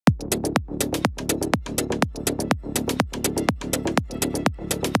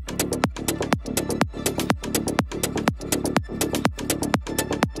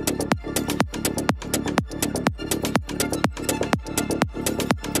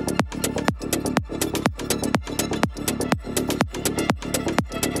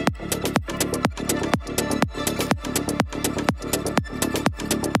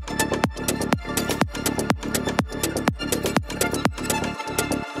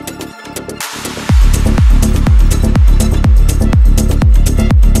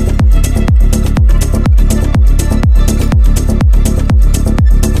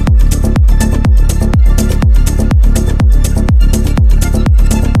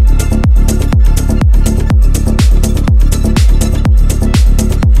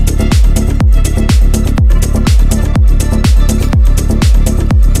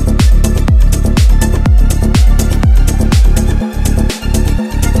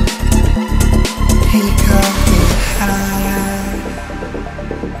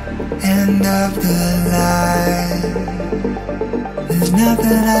End of the line. There's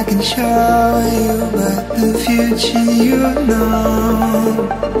nothing I can show you but the future you know.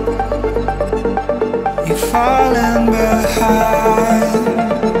 You've fallen behind.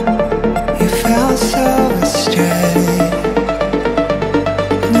 You felt so astray.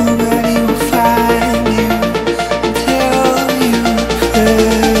 Nobody will find you until you pray.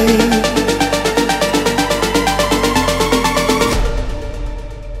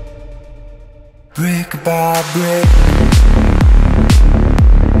 Brick by brick.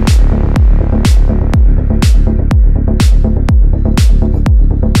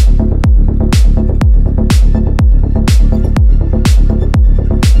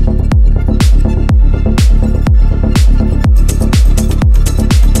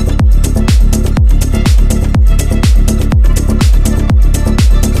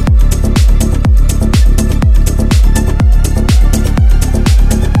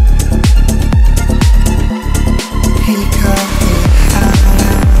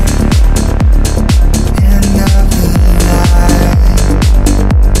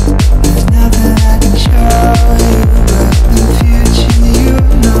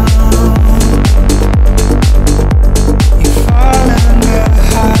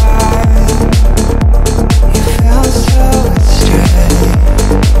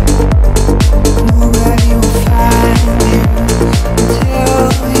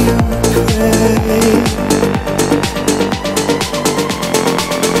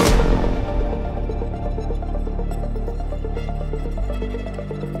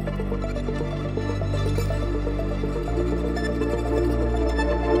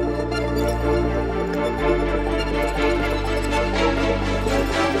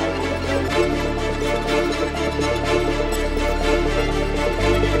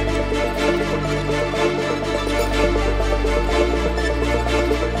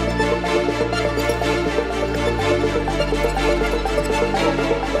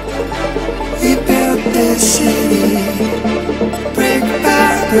 We built this city, brick by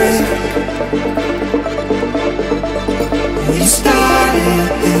brick. We started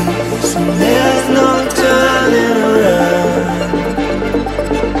this, and there's no turning around.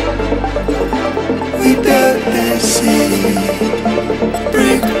 We built this city,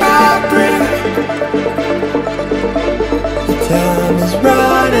 brick by brick. The time is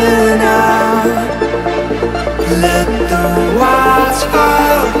running out. Let the walls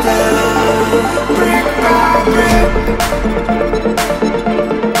fall down, brick by brick.